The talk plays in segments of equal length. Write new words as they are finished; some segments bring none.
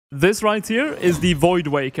This right here is the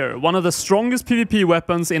Voidwaker, one of the strongest PvP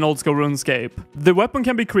weapons in old school RuneScape. The weapon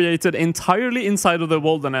can be created entirely inside of the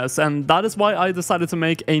wilderness, and that is why I decided to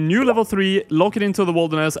make a new level 3, lock it into the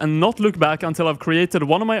wilderness, and not look back until I've created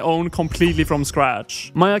one of my own completely from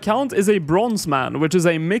scratch. My account is a Bronzeman, which is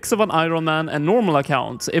a mix of an Iron Man and normal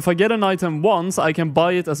account. If I get an item once, I can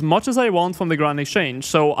buy it as much as I want from the Grand Exchange,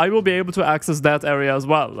 so I will be able to access that area as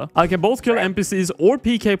well. I can both kill NPCs or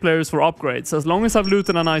PK players for upgrades. As long as I've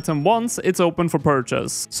looted an item once, it's open for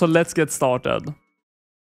purchase. So let's get started.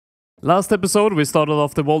 Last episode, we started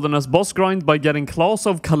off the wilderness boss grind by getting Claws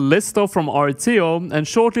of Callisto from RTO, and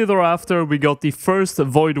shortly thereafter we got the first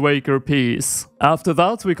Voidwaker piece. After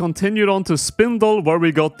that, we continued on to Spindle, where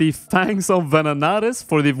we got the Fangs of Venenatis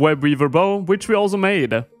for the Webweaver bow, which we also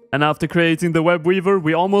made. And after creating the Webweaver,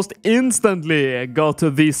 we almost instantly got to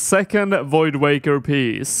the second Voidwaker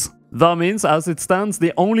piece. That means, as it stands,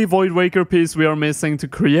 the only Voidwaker piece we are missing to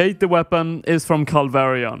create the weapon is from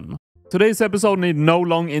Calvarion. Today's episode needs no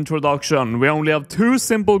long introduction. We only have two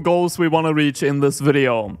simple goals we want to reach in this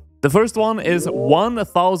video. The first one is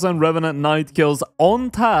 1000 Revenant Knight kills on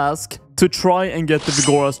task to try and get the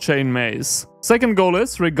Vigora's Chain Mace. Second goal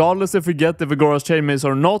is, regardless if we get the Vigora's Chain Mace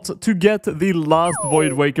or not, to get the last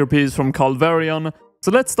Voidwaker piece from Calvarion.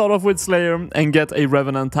 So let's start off with Slayer and get a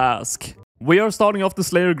Revenant task. We are starting off the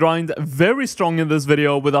Slayer grind very strong in this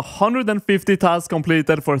video with 150 tasks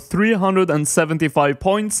completed for 375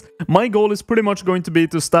 points. My goal is pretty much going to be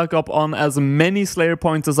to stack up on as many Slayer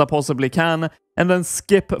points as I possibly can and then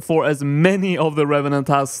skip for as many of the Revenant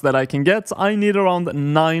tasks that I can get. I need around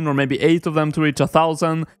 9 or maybe 8 of them to reach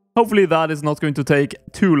 1000. Hopefully that is not going to take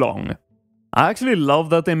too long. I actually love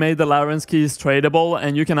that they made the Larens keys tradable,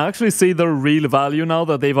 and you can actually see their real value now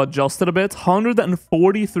that they've adjusted a bit.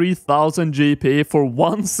 143,000 GP for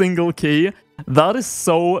one single key. That is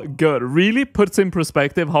so good. Really puts in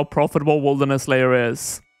perspective how profitable Wilderness Slayer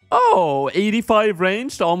is. Oh, 85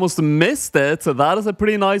 ranged, almost missed it. That is a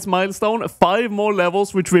pretty nice milestone. 5 more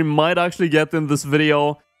levels, which we might actually get in this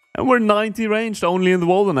video. And we're 90 ranged only in the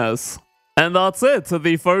Wilderness. And that's it,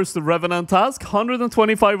 the first Revenant task,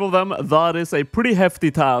 125 of them. That is a pretty hefty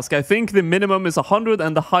task. I think the minimum is 100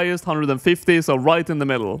 and the highest 150, so right in the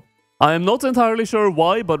middle. I am not entirely sure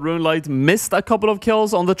why, but RuneLite missed a couple of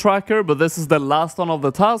kills on the tracker, but this is the last one of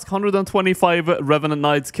the task. 125 Revenant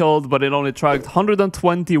Knights killed, but it only tracked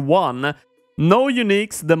 121. No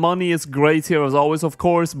uniques, the money is great here as always, of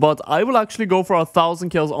course, but I will actually go for 1000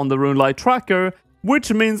 kills on the RuneLite tracker,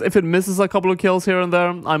 which means if it misses a couple of kills here and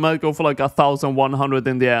there, I might go for like 1100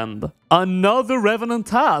 in the end. Another Revenant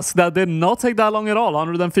task that did not take that long at all,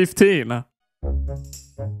 115.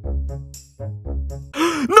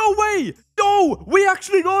 No way! No! We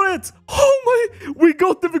actually got it! Oh my! We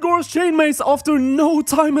got the Vigora's Chain Mace after no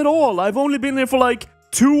time at all. I've only been here for like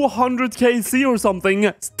 200 KC or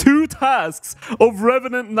something. 2 tasks of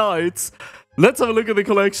Revenant Knights. Let's have a look at the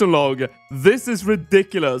collection log. This is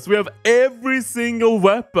ridiculous. We have every single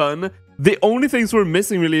weapon. The only things we're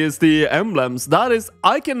missing really is the emblems. That is,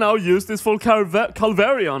 I can now use this for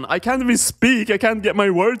Calvarion. I can't even speak. I can't get my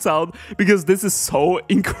words out because this is so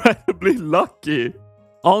incredibly lucky.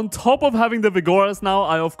 On top of having the Vigoras now,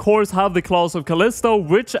 I of course have the Claws of Callisto,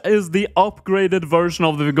 which is the upgraded version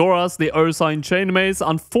of the Vigoras, the Ursine Chain Mace.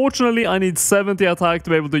 Unfortunately, I need 70 attack to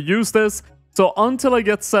be able to use this. So until I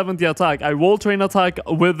get 70 attack, I will train attack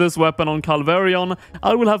with this weapon on Calvarion.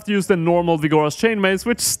 I will have to use the normal Vigora's Chain Mace,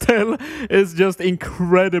 which still is just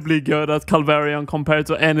incredibly good at Calvarion compared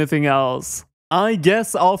to anything else. I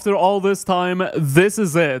guess after all this time, this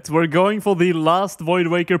is it. We're going for the last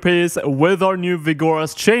Voidwaker piece with our new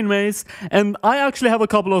Vigora's Chain Mace. And I actually have a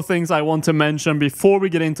couple of things I want to mention before we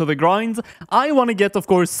get into the grind. I want to get, of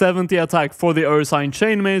course, 70 attack for the Ursine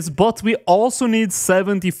Chain Mace, but we also need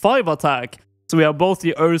 75 attack. So we have both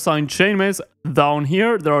the Ursine Chain Mace down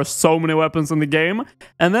here. There are so many weapons in the game.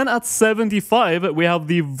 And then at 75, we have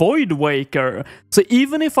the Voidwaker. So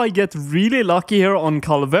even if I get really lucky here on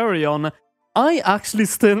Calvarion, I actually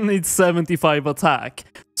still need 75 attack.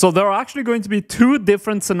 So there are actually going to be 2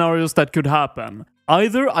 different scenarios that could happen.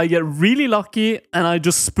 Either I get really lucky and I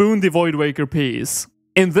just spoon the Voidwaker piece.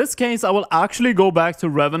 In this case, I will actually go back to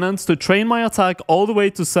Revenants to train my attack all the way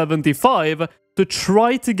to 75 to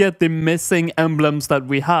try to get the missing emblems that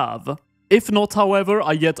we have. If not, however,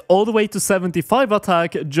 I get all the way to 75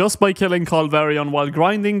 attack just by killing Calvarion while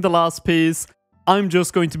grinding the last piece. I'm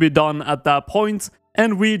just going to be done at that point.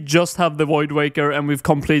 And we just have the Voidwaker and we've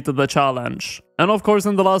completed the challenge. And of course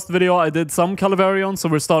in the last video I did some Calvarion, so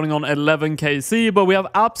we're starting on 11 KC, but we have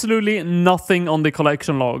absolutely nothing on the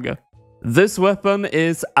collection log. This weapon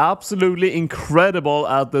is absolutely incredible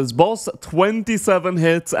at this boss. 27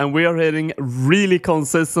 hits and we are hitting really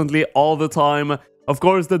consistently all the time. Of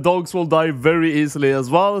course, the dogs will die very easily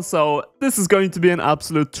as well, so this is going to be an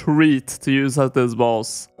absolute treat to use at this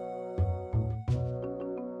boss.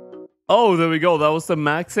 Oh, there we go. That was the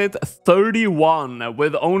max hit, 31,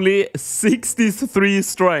 with only 63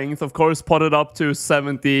 strength. Of course, potted up to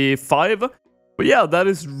 75. But yeah, that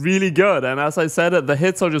is really good. And as I said, the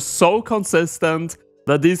hits are just so consistent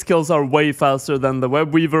that these kills are way faster than the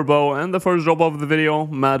Web Weaver bow and the first drop of the video,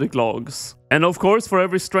 Magic Logs. And of course, for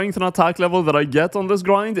every strength and attack level that I get on this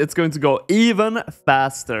grind, it's going to go even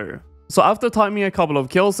faster. So after timing a couple of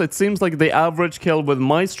kills, it seems like the average kill with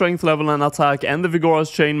my strength level and attack and the Vigora's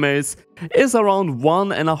Chain Mace is around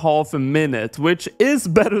 1.5 minutes, which is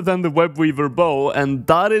better than the Web Weaver bow, and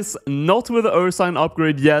that is not with the Ursine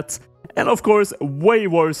upgrade yet, and of course way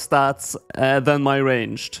worse stats than my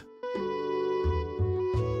ranged.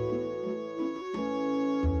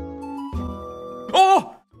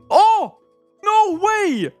 Oh! Oh! No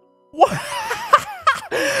way! What?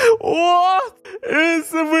 What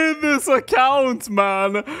is with this account,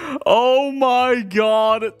 man? Oh my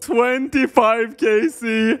god, 25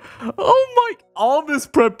 KC. Oh my, all this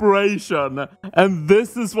preparation. And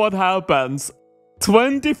this is what happens.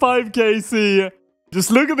 25 KC.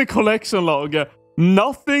 Just look at the collection log.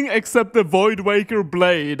 Nothing except the Voidwaker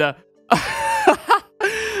blade.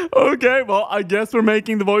 Okay, well, I guess we're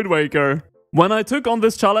making the Voidwaker. When I took on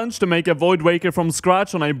this challenge to make a Voidwaker from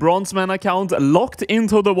scratch on a Bronzeman account locked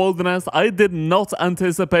into the wilderness, I did not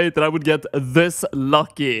anticipate that I would get this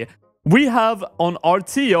lucky. We have on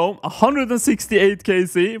RTO 168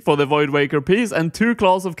 KC for the Voidwaker piece and 2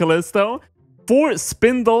 Claws of Callisto. For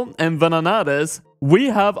Spindle and Venonades, we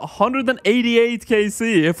have 188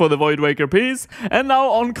 KC for the Voidwaker piece. And now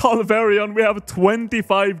on Calvarion, we have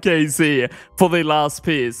 25 KC for the last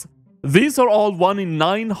piece. These are all 1 in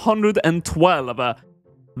 912.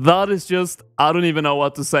 That is just, I don't even know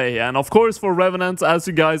what to say. And of course for Revenant, as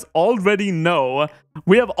you guys already know,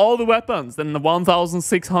 we have all the weapons in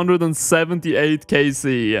 1678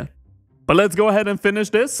 KC. But let's go ahead and finish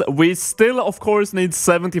this. We still, of course, need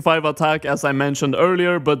 75 attack, as I mentioned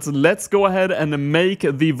earlier, but let's go ahead and make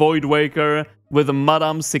the Voidwaker with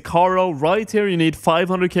Madame Sicaro. Right here, you need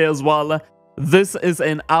 500k as well. This is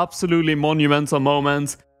an absolutely monumental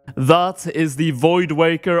moment. That is the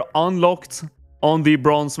Voidwaker unlocked on the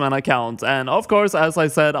Bronzeman account. And of course, as I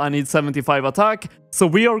said, I need 75 attack. So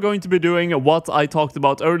we are going to be doing what I talked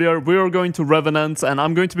about earlier. We are going to Revenant, and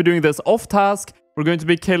I'm going to be doing this off task. We're going to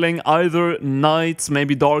be killing either knights,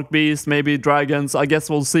 maybe dark beasts, maybe dragons. I guess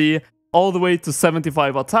we'll see. All the way to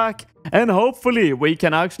 75 attack. And hopefully we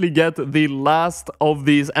can actually get the last of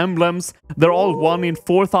these emblems. They're all 1 in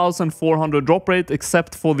 4,400 drop rate,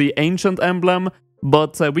 except for the ancient emblem.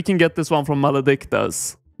 But we can get this one from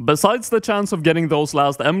Maledictus. Besides the chance of getting those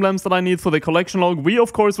last emblems that I need for the collection log, we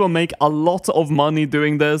of course will make a lot of money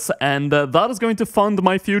doing this, and that is going to fund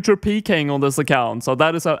my future PKing on this account, so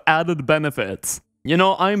that is an added benefit. You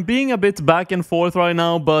know, I'm being a bit back and forth right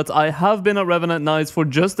now, but I have been a Revenant Knights for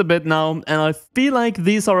just a bit now, and I feel like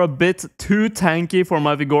these are a bit too tanky for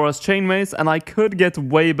my Vigora's Chain Mace, and I could get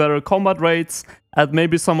way better combat rates at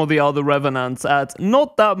maybe some of the other Revenants at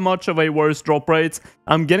not that much of a worse drop rate.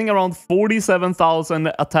 I'm getting around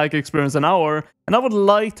 47,000 attack experience an hour, and I would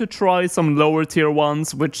like to try some lower tier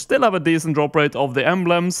ones, which still have a decent drop rate of the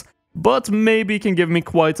emblems, but maybe can give me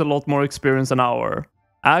quite a lot more experience an hour.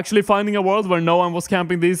 Actually finding a world where no one was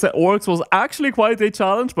camping these orcs was actually quite a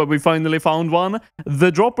challenge, but we finally found one.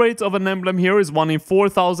 The drop rate of an emblem here is 1 in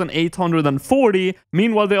 4,840,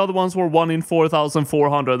 meanwhile the other ones were 1 in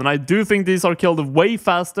 4,400, and I do think these are killed way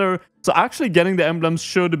faster, so actually getting the emblems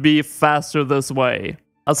should be faster this way.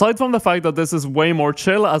 Aside from the fact that this is way more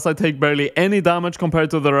chill, as I take barely any damage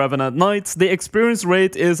compared to the Revenant Knights, the experience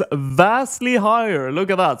rate is vastly higher.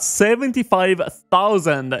 Look at that,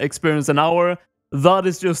 75,000 experience an hour. That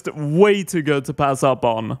is just way too good to pass up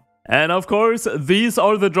on. And of course, these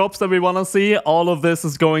are the drops that we want to see. All of this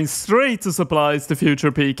is going straight to supplies to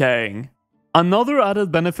future PKing. Another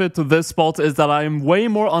added benefit to this spot is that I am way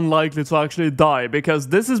more unlikely to actually die, because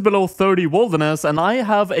this is below 30 wilderness and I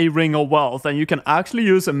have a Ring of Wealth, and you can actually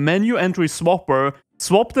use a menu entry swapper,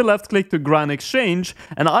 swap the left click to Grand Exchange,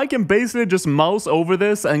 and I can basically just mouse over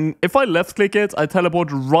this, and if I left click it, I teleport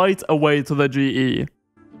right away to the GE.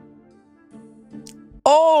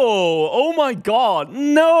 Oh my god,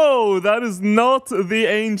 no, that is not the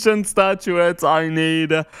ancient statuette I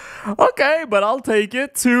need. Okay, but I'll take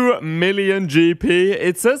it. 2 million GP.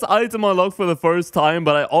 It says item unlocked for the first time,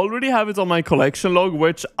 but I already have it on my collection log,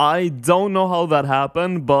 which I don't know how that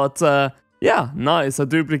happened, but yeah, nice, a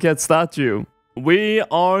duplicate statue. We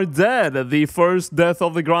are dead. The first death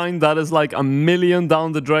of the grind, that is like 1 million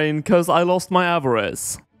down the drain, because I lost my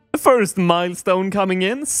avarice. First milestone coming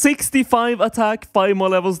in, 65 attack, 5 more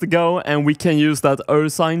levels to go, and we can use that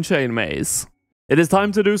Ursine Chain Mace. It is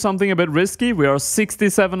time to do something a bit risky. We are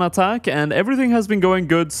 67 attack, and everything has been going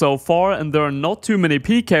good so far, and there are not too many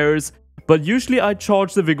PKers, but usually I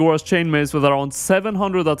charge the Vigora's Chain Mace with around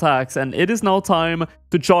 700 attacks, and it is now time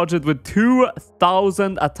to charge it with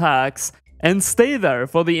 2000 attacks, and stay there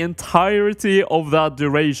for the entirety of that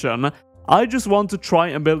duration. I just want to try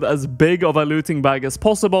and build as big of a looting bag as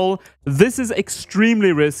possible. This is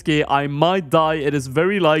extremely risky. I might die, it is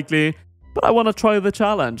very likely, but I want to try the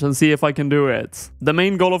challenge and see if I can do it. The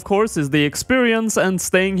main goal, of course, is the experience, and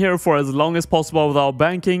staying here for as long as possible without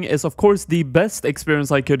banking is, of course, the best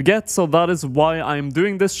experience I could get, so that is why I'm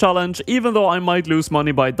doing this challenge. Even though I might lose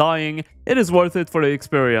money by dying, it is worth it for the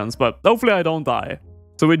experience, but hopefully I don't die.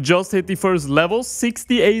 So we just hit the first level,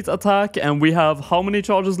 68 attack, and we have how many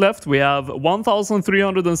charges left? We have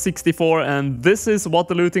 1364, and this is what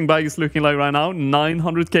the looting bag is looking like right now,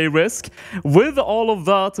 900k risk. With all of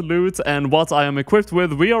that loot and what I am equipped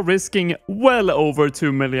with, we are risking well over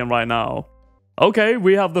 2 million right now. Okay,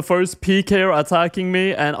 we have the first PKer attacking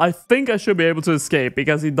me, and I think I should be able to escape,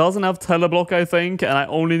 because he doesn't have teleblock, I think, and I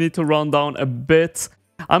only need to run down a bit.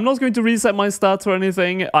 I'm not going to reset my stats or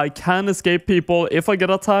anything. I can escape people if I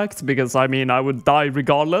get attacked, because I mean, I would die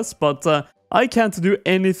regardless, but I can't do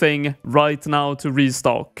anything right now to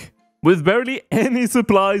restock. With barely any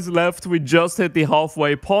supplies left, we just hit the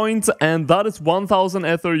halfway point, and that is 1000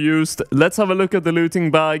 ether used. Let's have a look at the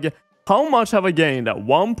looting bag. How much have I gained?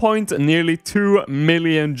 Nearly 2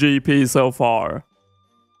 million GP so far.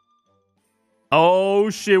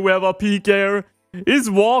 Oh shit, we have a PKer. He's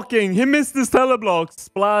walking. He missed his teleblock.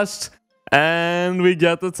 Splashed. And we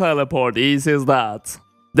get the teleport. Easy as that.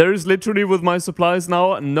 There is literally, with my supplies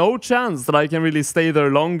now, no chance that I can really stay there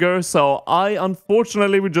longer. So I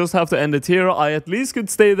unfortunately would just have to end it here. I at least could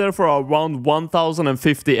stay there for around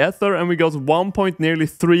 1050 ether. And we got nearly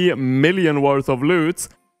 3 million worth of loot.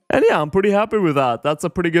 And yeah, I'm pretty happy with that. That's a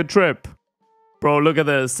pretty good trip. Bro, look at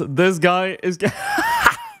this. This guy is...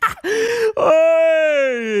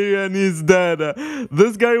 and he's dead.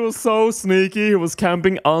 This guy was so sneaky. He was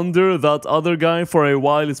camping under that other guy for a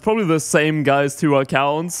while. It's probably the same guy's 2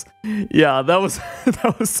 accounts. Yeah, that was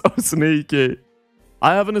that was so sneaky.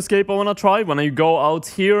 I have an escape I want to try. When you go out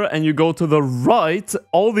here and you go to the right,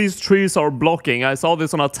 all these trees are blocking. I saw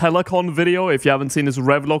this on a Telecon video. If you haven't seen his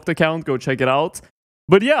Revlocked account, go check it out.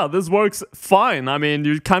 But yeah, this works fine. I mean,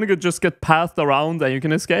 you kind of just get pathed around and you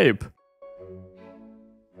can escape.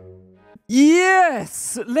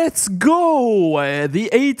 Yes! Let's go! The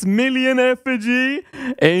 8 million effigy.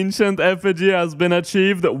 Ancient effigy has been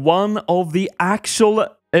achieved. One of the actual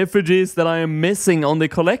effigies that I am missing on the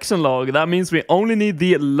collection log. That means we only need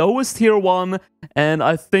the lowest tier one, and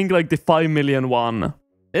I think like the 5 million one.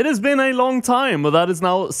 It has been a long time, but that is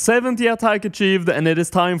now 70 attack achieved, and it is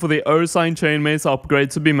time for the Ursine Chain Mace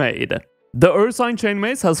upgrade to be made. The Ursine Chain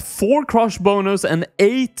Mace has 4 crush bonus and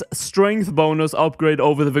 8 strength bonus upgrade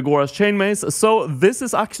over the Vigora's Chain Mace, so this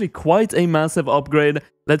is actually quite a massive upgrade.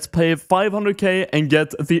 Let's pay 500k and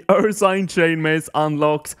get the Ursine Chain Mace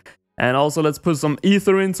unlocked. And also let's put some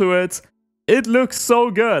ether into it. It looks so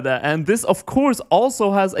good, and this of course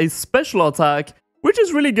also has a special attack, which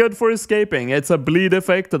is really good for escaping. It's a bleed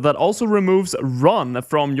effect that also removes run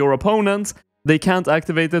from your opponent. They can't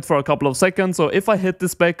activate it for a couple of seconds, so if I hit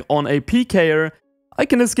this spec on a PKer, I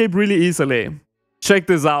can escape really easily. Check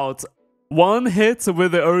this out. One hit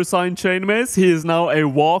with the Ursine Chain Mace, he is now a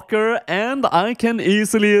walker, and I can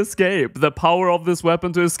easily escape. The power of this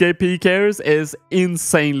weapon to escape PKers is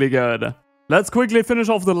insanely good. Let's quickly finish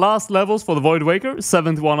off the last levels for the Voidwaker.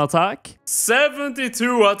 71 attack.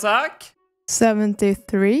 72 attack.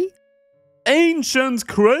 73. Ancient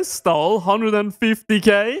Crystal,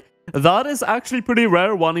 150k. That is actually pretty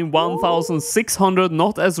rare, 1 in 1600,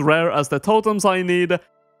 not as rare as the totems I need,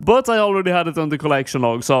 but I already had it on the collection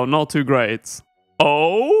log, so not too great.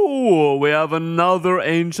 Oh, we have another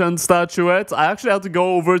ancient statuette. I actually had to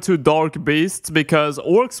go over to Dark Beasts because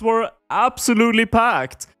orcs were absolutely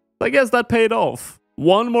packed. I guess that paid off.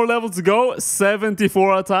 1 more level to go,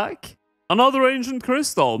 74 attack. Another ancient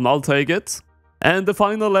crystal, I'll take it. And the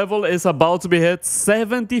final level is about to be hit.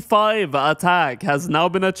 75 attack has now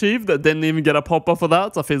been achieved. Didn't even get a pop-up for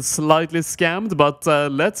that. I feel slightly scammed, but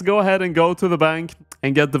let's go ahead and go to the bank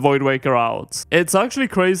and get the Voidwaker out. It's actually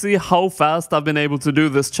crazy how fast I've been able to do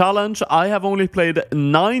this challenge. I have only played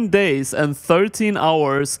 9 days and 13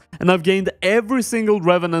 hours, and I've gained every single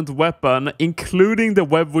Revenant weapon, including the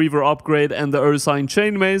Webweaver upgrade and the Ursine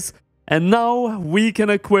Chainmace. And now we can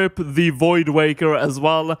equip the Voidwaker as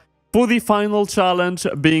well, for the final challenge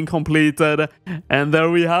being completed. And there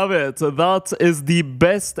we have it. That is the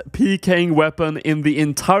best PKing weapon in the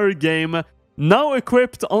entire game, now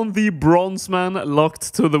equipped on the Bronzeman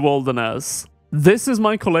locked to the wilderness. This is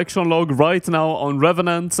my collection log right now on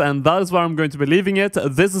Revenant, and that is where I'm going to be leaving it.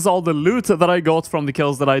 This is all the loot that I got from the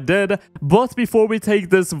kills that I did. But before we take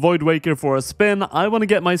this Voidwaker for a spin, I want to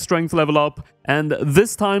get my strength level up. And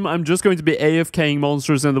this time I'm just going to be AFKing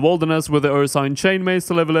monsters in the wilderness with the Ursine Chainmace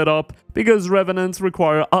to level it up, because Revenants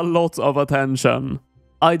require a lot of attention.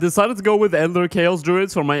 I decided to go with Elder Chaos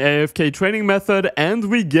Druids for my AFK training method, and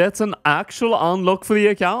we get an actual unlock for the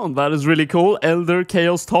account. That is really cool. Elder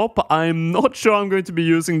Chaos Top. I'm not sure I'm going to be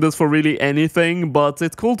using this for really anything, but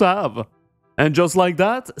it's cool to have. And just like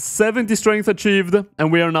that, 70 strength achieved,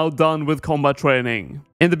 and we are now done with combat training.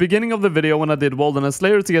 In the beginning of the video, when I did Wilderness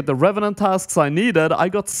Slayer to get the Revenant tasks I needed, I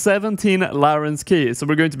got 17 Laren's keys. So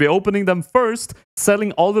we're going to be opening them first,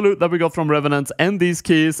 selling all the loot that we got from Revenants and these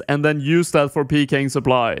keys, and then use that for PKing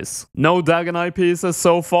supplies. No Dagon Eye pieces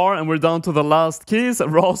so far, and we're down to the last keys,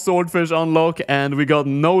 Raw Swordfish unlock, and we got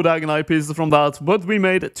no Dagon Eye pieces from that, but we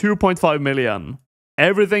made 2.5 million.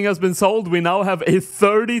 Everything has been sold. We now have a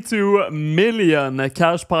 32 million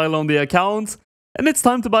cash pile on the account. And it's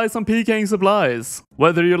time to buy some PKing supplies.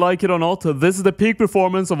 Whether you like it or not, this is the peak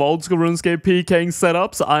performance of old school RuneScape PKing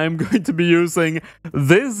setups. I am going to be using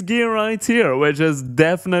this gear right here, which is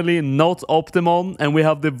definitely not optimal. And we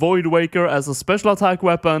have the Voidwaker as a special attack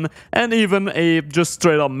weapon, and even a just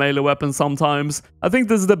straight up melee weapon sometimes. I think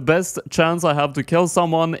this is the best chance I have to kill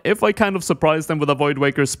someone if I kind of surprise them with a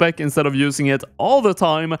Voidwaker spec instead of using it all the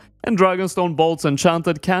time. And Dragonstone Bolts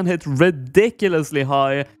Enchanted can hit ridiculously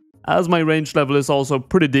high, as my range level is also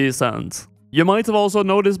pretty decent. You might have also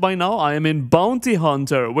noticed by now I am in Bounty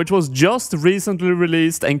Hunter, which was just recently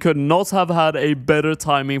released and could not have had a better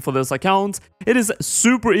timing for this account. It is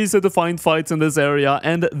super easy to find fights in this area,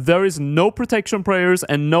 and there is no protection prayers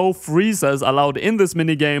and no freezes allowed in this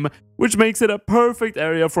minigame, which makes it a perfect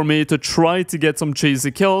area for me to try to get some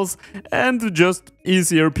cheesy kills, and just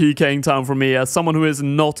easier PKing time for me as someone who is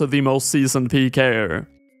not the most seasoned PKer.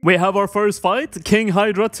 We have our first fight, King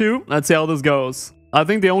Hydra 2. Let's see how this goes. I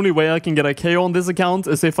think the only way I can get a KO on this account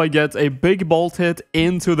is if I get a big bolt hit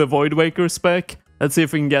into the Voidwaker spec. Let's see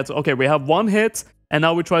if we can get... Okay, we have one hit, and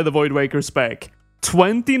now we try the Voidwaker spec.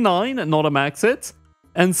 29, not a max hit,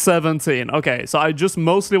 and 17. Okay, so I just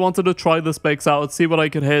mostly wanted to try the specs out, see what I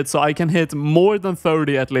could hit, so I can hit more than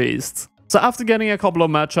 30 at least. So after getting a couple of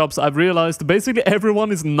matchups, I've realized basically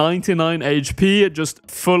everyone is 99 HP, just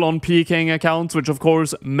full on PKing accounts, which of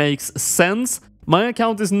course makes sense. My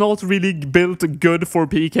account is not really built good for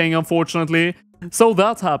PKing, unfortunately. So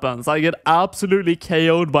that happens. I get absolutely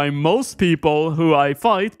KO'd by most people who I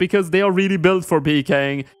fight because they are really built for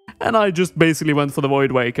PKing, and I just basically went for the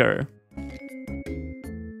Voidwaker.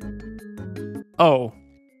 Oh.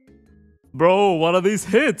 Bro, what are these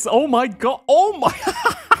hits? Oh my god. Oh my...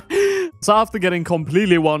 So after getting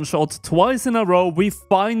completely one-shot twice in a row, we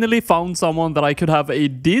finally found someone that I could have a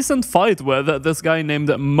decent fight with, this guy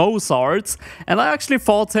named Mozart. And I actually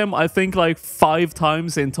fought him, I think, like 5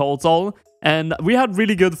 times in total. And we had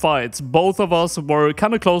really good fights. Both of us were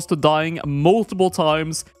kind of close to dying multiple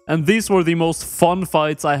times. And these were the most fun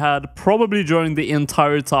fights I had probably during the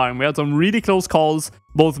entire time. We had some really close calls.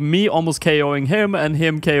 Both me almost KOing him and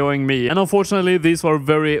him KOing me. And unfortunately, these were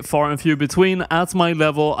very far and few between. At my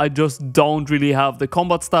level, I just don't really have the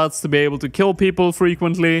combat stats to be able to kill people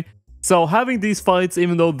frequently. So having these fights,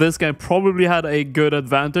 even though this guy probably had a good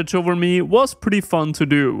advantage over me, was pretty fun to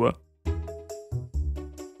do.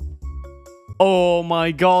 Oh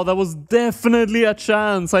my god, that was definitely a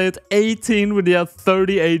chance. I hit 18 with the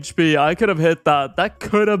 30 HP. I could have hit that. That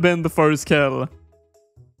could have been the first kill.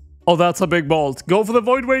 Oh, that's a big bolt. Go for the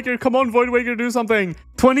Voidwaker. Come on, Voidwaker, do something.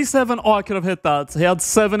 27. Oh, I could have hit that. He had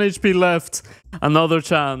 7 HP left. Another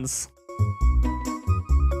chance.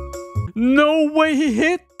 No way he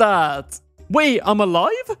hit that. Wait, I'm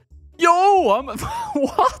alive? Yo, I'm...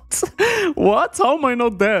 What? What? How am I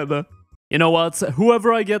not dead? You know what?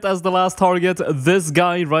 Whoever I get as the last target, this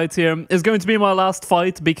guy right here, is going to be my last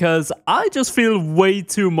fight because I just feel way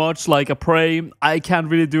too much like a prey. I can't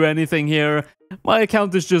really do anything here. My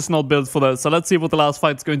account is just not built for this, so let's see what the last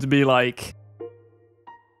fight's going to be like.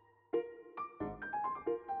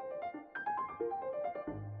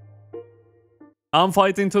 I'm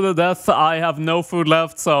fighting to the death. I have no food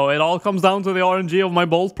left, so it all comes down to the RNG of my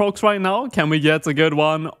bolt procs right now. Can we get a good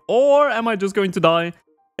one, or am I just going to die?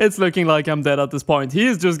 It's looking like I'm dead at this point. He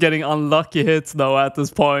is just getting unlucky hits though at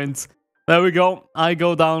this point. There we go. I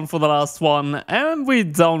go down for the last one, and we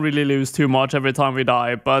don't really lose too much every time we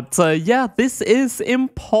die. But yeah, this is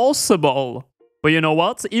impossible. But you know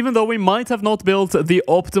what? Even though we might have not built the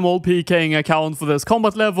optimal PKing account for this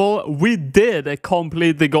combat level, we did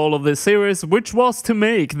complete the goal of this series, which was to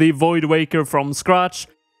make the Voidwaker from scratch,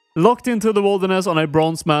 locked into the wilderness on a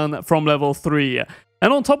Bronzeman from level 3.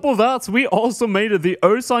 And on top of that, we also made the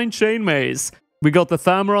Ursine Chain Mace. We got the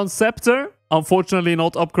Thamron Scepter, unfortunately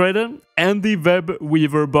not upgraded, and the Web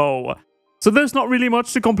Weaver Bow. So there's not really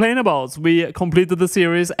much to complain about. We completed the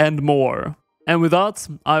series and more. And with that,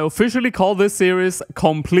 I officially call this series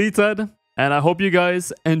completed, and I hope you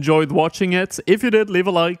guys enjoyed watching it. If you did, leave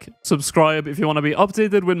a like, subscribe if you want to be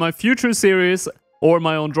updated with my future series or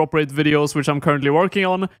my own drop rate videos, which I'm currently working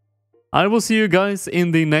on. I will see you guys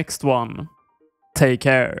in the next one. Take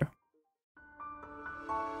care.